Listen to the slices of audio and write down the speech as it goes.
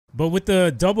But with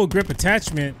the double grip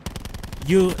attachment,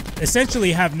 you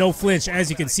essentially have no flinch, as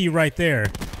you can see right there.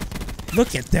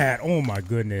 Look at that. Oh my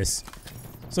goodness.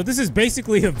 So this is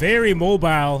basically a very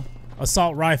mobile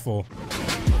assault rifle.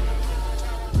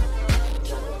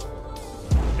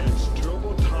 It's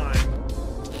turbo time.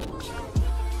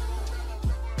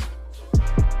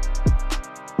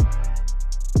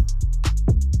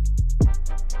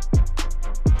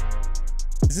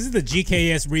 This is the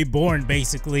GKS reborn,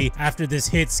 basically, after this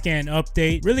Hitscan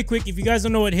update. Really quick, if you guys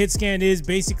don't know what Hitscan is,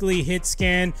 basically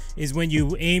Hitscan is when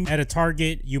you aim at a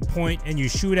target, you point and you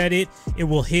shoot at it, it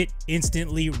will hit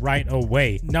instantly right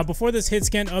away. Now, before this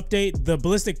Hitscan update, the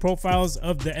ballistic profiles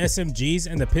of the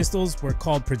SMGs and the pistols were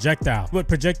called projectile. What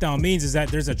projectile means is that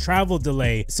there's a travel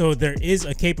delay, so there is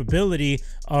a capability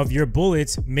of your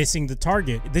bullets missing the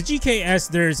target. The GKS,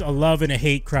 there's a love and a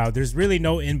hate crowd. There's really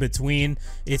no in between.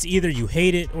 It's either you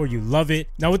hate it or you love it.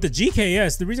 Now with the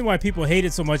GKS, the reason why people hate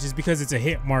it so much is because it's a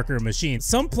hit marker machine.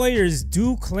 Some players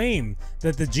do claim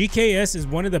that the GKS is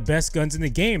one of the best guns in the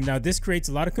game. Now this creates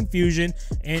a lot of confusion,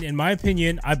 and in my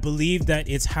opinion, I believe that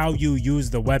it's how you use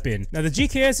the weapon. Now the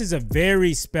GKS is a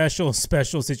very special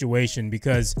situation,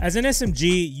 because as an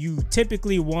SMG, you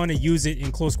typically want to use it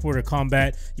in close quarter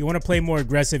combat. You want to play more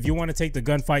aggressive. You want to take the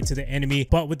gunfight to the enemy.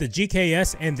 But with the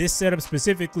GKS and this setup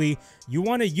specifically, you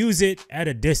want to use it at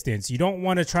a distance. You don't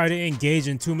want to try to engage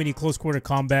in too many close quarter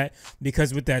combat,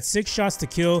 because with that 6 shots to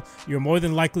kill, you're more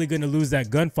than likely going to lose that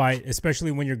gunfight,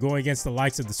 especially when you're going against the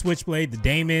likes of the Switchblade, the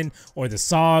Damon, or the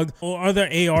SOG, or other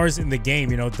ARs in the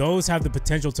game. You know, those have the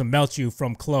potential to melt you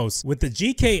from close. With the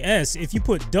GKS, if you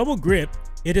put double grip,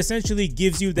 it essentially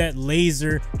gives you that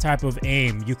laser type of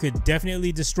aim. You could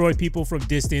definitely destroy people from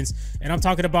distance, and I'm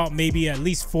talking about maybe at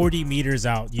least 40 meters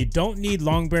out. You don't need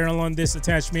long barrel on this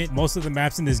attachment. Most of the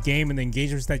maps in this game and the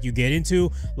engagements that you get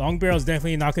into, long barrel is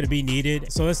definitely not going to be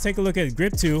needed. So let's take a look at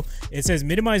grip 2. It says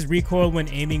minimize recoil when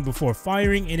aiming before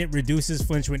firing, and it reduces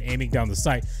flinch when aiming down the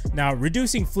sight. Now,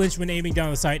 reducing flinch when aiming down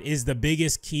the sight is the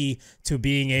biggest key to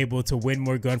being able to win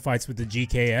more gunfights with the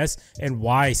GKS, and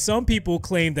why some people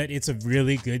claim that it's a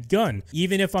really good gun.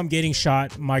 Even if I'm getting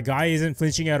shot, my guy isn't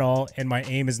flinching at all and my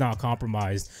aim is not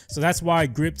compromised. So that's why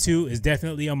grip 2 is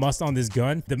definitely a must on this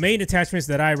gun. The main attachments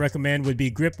that I recommend would be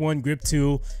grip 1, grip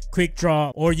 2, quick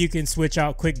draw, or you can switch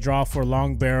out quick draw for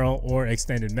long barrel or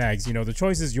extended mags. You know, the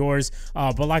choice is yours,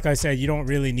 but like I said, you don't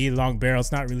really need long barrel.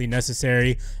 It's not really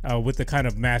necessary with the kind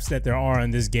of maps that there are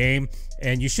in this game,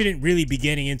 and you shouldn't really be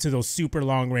getting into those super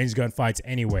long range gunfights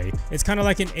anyway. It's kind of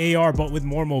like an AR but with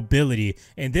more mobility,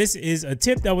 and this is a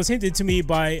tip that was hinted to me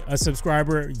by a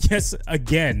subscriber. Yes,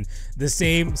 again, the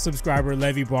same subscriber,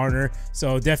 Levy Barner.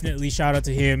 So definitely shout out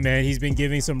to him, man. He's been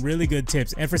giving some really good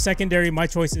tips. And for secondary, my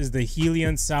choice is the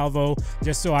Helion Salvo,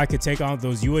 just so I could take on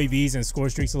those UAVs and score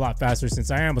streaks a lot faster,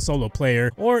 since I am a solo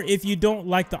player. Or if you don't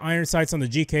like the iron sights on the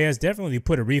GKS, definitely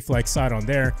put a reflex sight on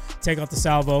there. Take out the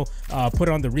salvo, put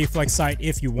it on the reflex sight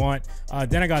if you want.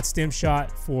 Then I got stim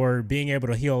shot for being able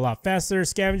to heal a lot faster,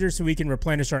 scavenger so we can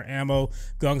replenish our ammo,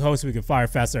 gung ho so we can fire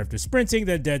faster after sprinting,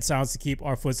 then dead sounds to keep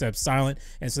our footsteps silent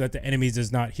and so that the enemies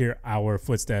does not hear our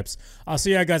footsteps. So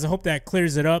yeah guys, I hope that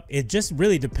clears it up. It just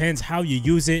really depends how you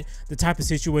use it, the type of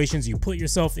situations you put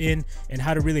yourself in, and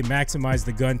how to really maximize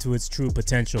the gun to its true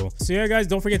potential. So yeah guys,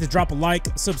 don't forget to drop a like,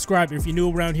 subscribe if you're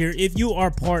new around here. If you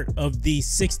are part of the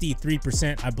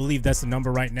 63%, I believe that's the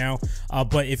number right now,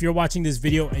 but if you're watching this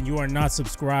video and you are not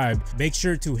subscribed, make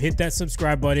sure to hit that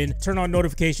subscribe button, turn on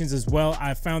notifications as well.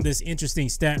 I found this interesting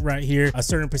stat right here. A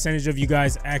certain percentage of you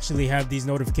guys actually have these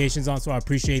notifications on, so I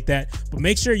appreciate that. But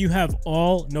make sure you have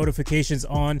all notifications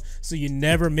on so you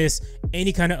never miss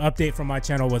any kind of update from my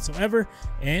channel whatsoever,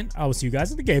 and I will see you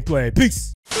guys in the gameplay.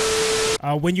 Peace.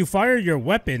 When you fire your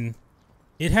weapon,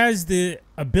 it has the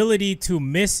ability to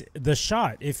miss the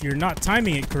shot if you're not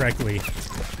timing it correctly.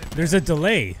 There's a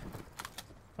delay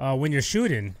when you're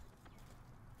shooting,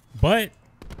 but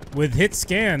with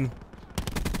Hitscan,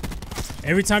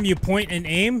 every time you point and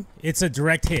aim, it's a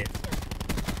direct hit.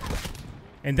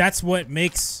 And that's what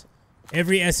makes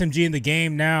every SMG in the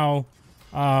game now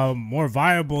more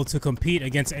viable to compete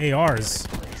against ARs.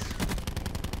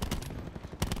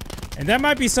 And that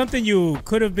might be something you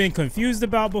could have been confused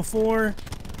about before,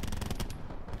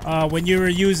 when you were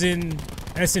using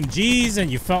SMGs and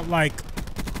you felt like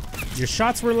your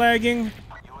shots were lagging.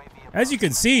 As you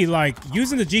can see, like,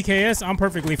 using the GKS, I'm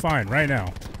perfectly fine right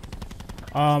now.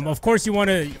 Of course, you want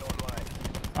to...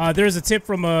 there's a tip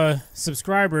from a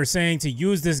subscriber saying to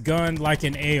use this gun like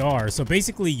an AR. So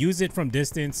basically, use it from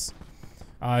distance.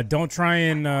 Don't try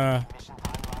and...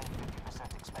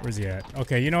 where's he at?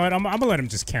 Okay, you know what? I'm going to let him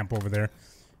just camp over there.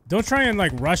 Don't try and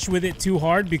like rush with it too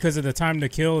hard because of the time to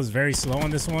kill is very slow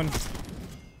on this one.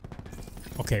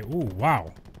 Okay, ooh,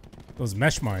 wow. Those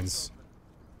mesh mines.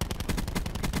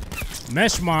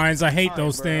 Mesh mines, I hate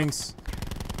those things.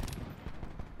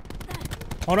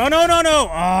 Hold on, no, no, no!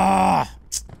 Ah!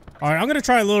 Alright, I'm gonna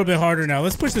try a little bit harder now.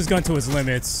 Let's push this gun to its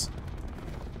limits.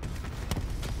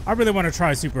 I really want to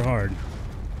try super hard.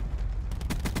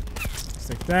 Let's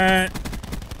take that.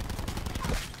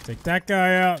 Take that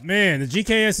guy out. Man, the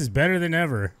GKS is better than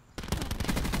ever.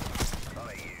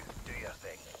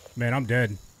 Man, I'm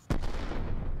dead.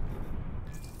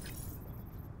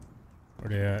 Where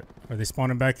they at? Are they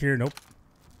spawning back here? Nope.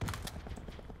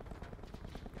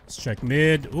 Let's check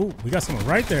mid. Ooh, we got someone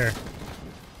right there.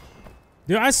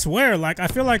 Dude, I swear, like, I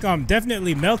feel like I'm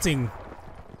definitely melting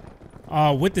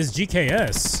with this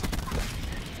GKS.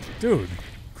 Dude,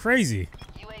 crazy.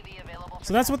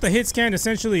 So that's what the hit scan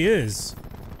essentially is.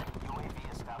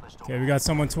 Okay, we got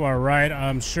someone to our right.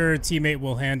 I'm sure teammate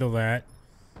will handle that.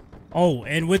 Oh,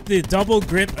 and with the double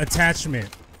grip attachment.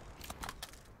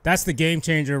 That's the game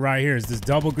changer right here, is this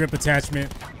double grip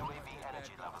attachment.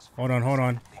 Hold on, hold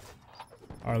on.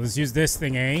 All right, let's use this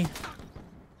thing, eh?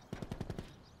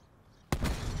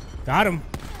 Got him.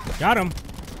 Got him.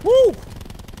 Woo!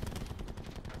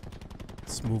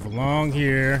 Let's move along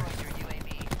here.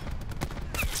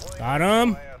 Got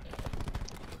him.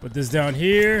 Put this down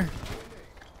here.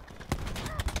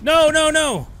 No, no,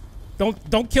 no!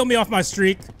 Don't kill me off my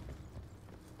streak.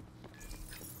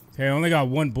 Okay, I only got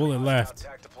one bullet left.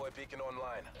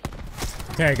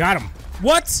 Okay, got him.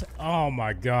 What? Oh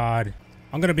my god.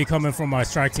 I'm gonna be coming from my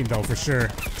strike team though, for sure.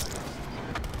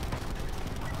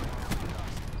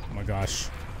 Oh my gosh.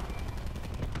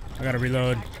 I gotta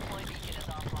reload.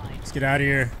 Let's get out of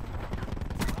here.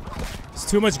 There's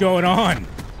too much going on.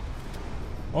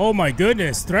 Oh my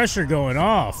goodness, Thresher going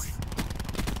off.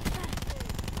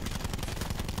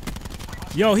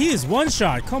 Yo, he is one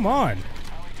shot. Come on.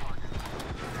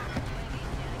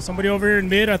 Somebody over here in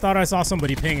mid. I thought I saw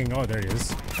somebody pinging. Oh, there he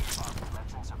is.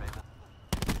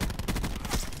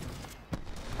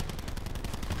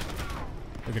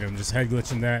 Look at him just head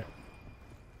glitching that.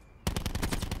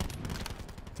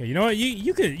 Okay, you know what?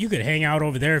 You could hang out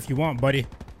over there if you want, buddy.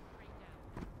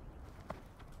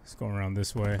 Let's go around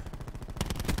this way.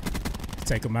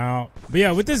 Take him out. But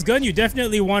yeah, with this gun, you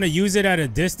definitely want to use it at a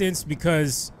distance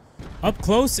because up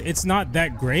close, it's not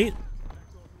that great.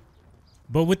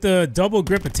 But with the double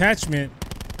grip attachment,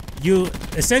 you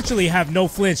essentially have no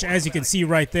flinch, as you can see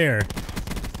right there.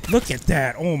 Look at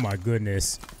that. Oh my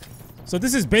goodness. So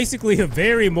this is basically a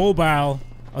very mobile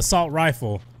assault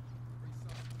rifle.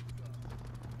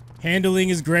 Handling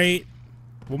is great.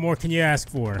 What more can you ask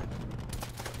for?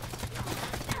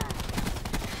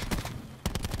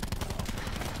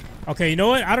 Okay, you know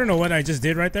what? I don't know what I just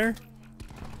did right there.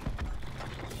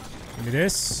 Give me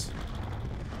this.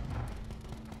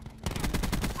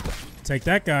 Take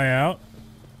that guy out.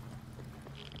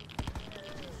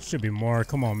 Should be more.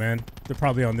 Come on, man. They're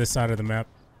probably on this side of the map.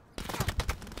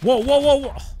 Whoa, whoa, whoa,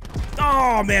 whoa.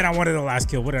 Oh, man, I wanted the last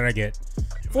kill. What did I get?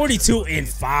 42 and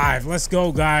 5. Let's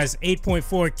go, guys.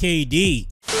 8.4 KD.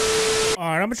 All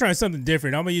right, I'm gonna try something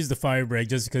different. I'm gonna use the fire break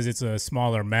just because it's a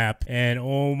smaller map. And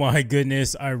oh my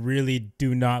goodness, I really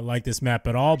do not like this map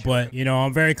at all. But, you know,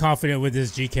 I'm very confident with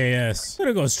this GKS. I'm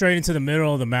gonna go straight into the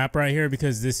middle of the map right here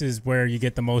because this is where you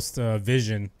get the most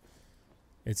vision.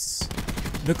 It's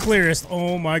the clearest.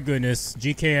 Oh my goodness.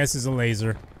 GKS is a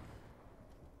laser.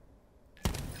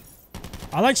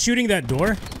 I like shooting that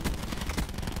door.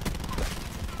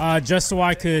 Just so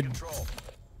I could...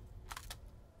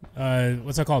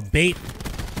 what's that called? Bait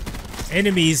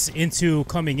enemies into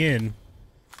coming in.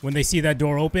 When they see that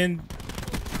door open,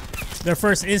 their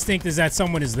first instinct is that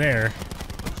someone is there.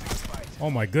 Oh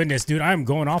my goodness, dude, I'm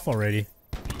going off already.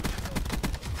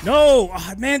 No!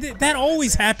 Oh, man, that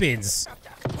always happens.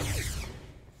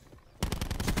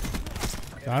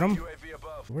 Got him?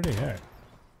 Where they at?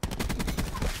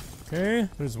 Okay,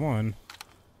 there's one.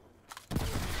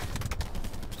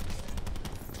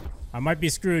 I might be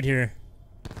screwed here.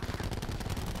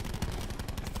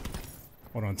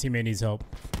 Hold on, teammate needs help.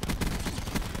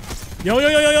 Yo, yo,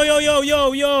 yo, yo, yo, yo, yo,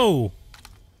 yo, yo!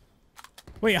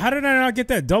 Wait, how did I not get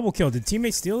that double kill? Did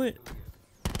teammate steal it?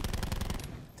 I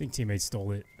think teammate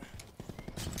stole it.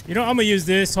 You know, I'm gonna use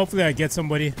this. Hopefully I get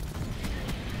somebody.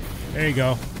 There you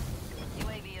go.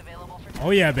 Oh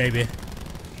yeah, baby.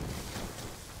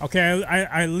 Okay,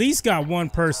 I at least got one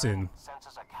person.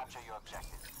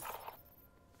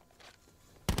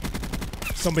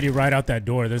 Somebody right out that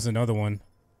door. There's another one.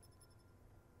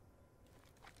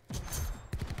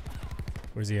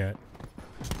 Where's he at?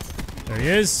 There he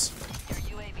is.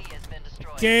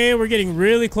 Okay, we're getting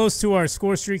really close to our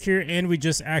score streak here, and we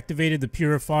just activated the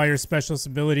Purifier specialist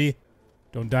ability.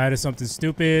 Don't die to something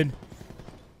stupid.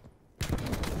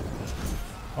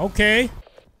 Okay.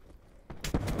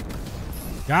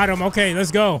 Got him. Okay,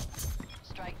 let's go.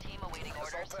 Strike team awaiting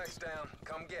orders.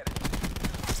 Come get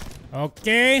it.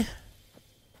 Okay.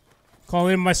 Call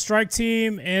in my strike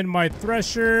team and my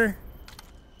thresher.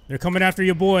 They're coming after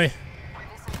your boy.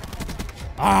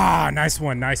 Ah, nice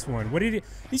one, nice one. What did he?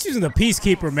 He's using the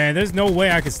Peacekeeper, man. There's no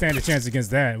way I could stand a chance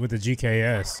against that with the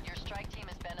GKS. Your strike team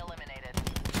has been eliminated.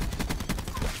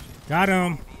 Got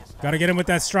him. Gotta get him with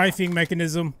that strafing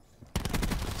mechanism.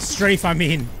 Strafe, I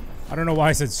mean. I don't know why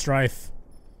I said strife.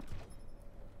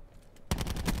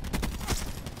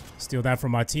 Steal that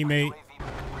from my teammate.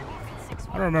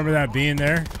 I don't remember that being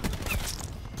there.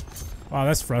 Wow,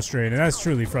 that's frustrating. That's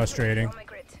truly frustrating.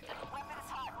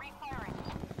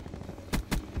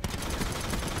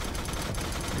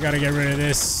 We gotta get rid of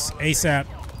this ASAP.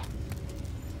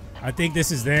 I think this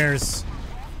is theirs.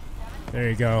 There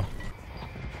you go.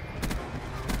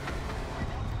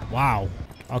 Wow.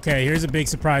 Okay, here's a big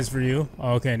surprise for you.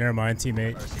 Oh, okay, never mind,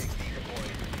 teammate.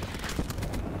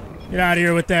 Get out of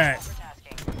here with that.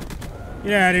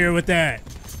 Get out of here with that.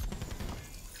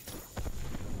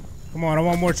 Come on, I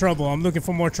want more trouble. I'm looking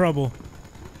for more trouble.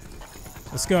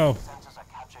 Let's go.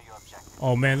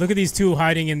 Oh man, look at these two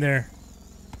hiding in there.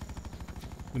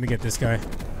 Let me get this guy.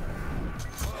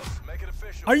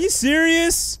 Are you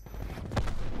serious?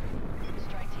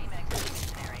 Strike team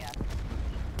execution area.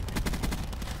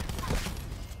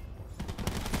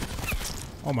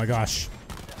 Oh my gosh.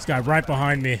 This guy right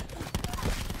behind me.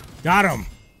 Got him.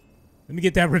 Let me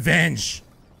get that revenge.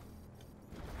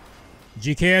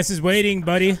 GKS is waiting,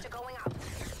 buddy.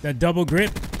 That double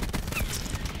grip.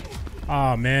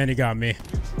 Oh man, he got me.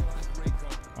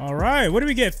 All right, what do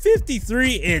we get?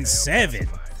 53 and 7.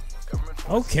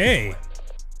 Okay.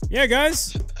 Yeah,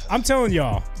 guys, I'm telling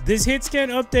y'all, this Hitscan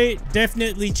update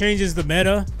definitely changes the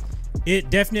meta. It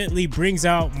definitely brings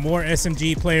out more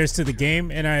SMG players to the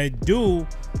game, and I do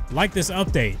like this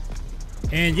update.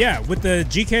 And yeah, with the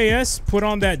GKS, put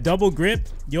on that double grip.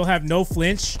 You'll have no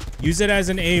flinch. Use it as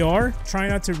an AR. Try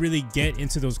not to really get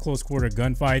into those close quarter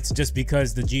gunfights just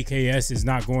because the GKS is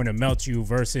not going to melt you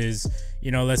versus,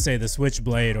 you know, let's say the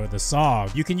Switchblade or the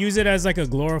SOG. You can use it as like a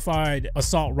glorified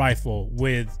assault rifle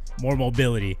with more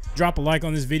mobility. Drop a like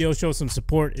on this video, show some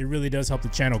support. It really does help the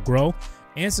channel grow.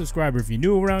 And subscribe if you're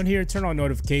new around here. Turn on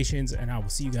notifications, and I will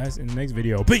see you guys in the next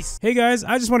video. Peace. Hey guys,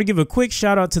 I just want to give a quick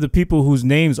shout out to the people whose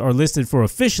names are listed for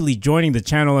officially joining the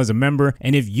channel as a member.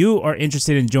 And if you are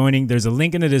interested in joining, there's a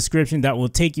link in the description that will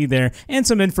take you there and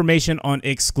some information on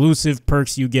exclusive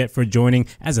perks you get for joining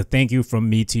as a thank you from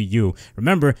me to you.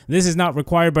 Remember, this is not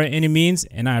required by any means,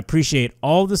 and I appreciate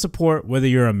all the support whether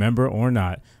you're a member or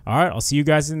not. All right, I'll see you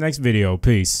guys in the next video.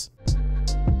 Peace.